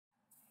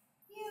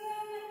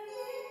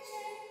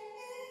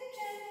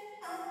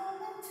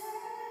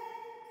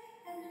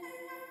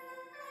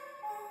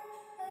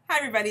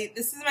everybody,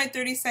 this is my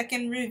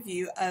 30-second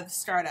review of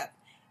Startup.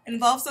 It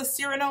involves a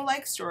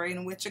Cyrano-like story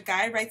in which a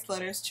guy writes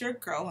letters to a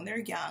girl when they're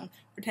young,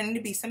 pretending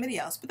to be somebody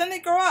else, but then they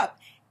grow up,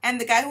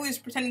 and the guy who he's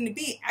pretending to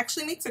be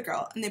actually meets a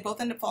girl, and they both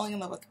end up falling in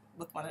love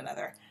with one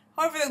another.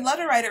 However, the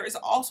letter writer is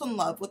also in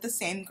love with the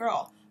same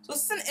girl. So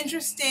this is an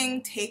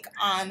interesting take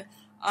on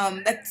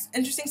that's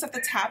interesting stuff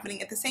that's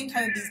happening at the same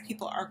time that these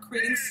people are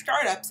creating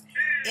startups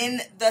in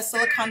the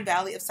Silicon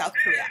Valley of South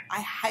Korea. I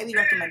highly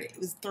recommend it. It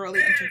was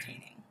thoroughly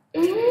entertaining.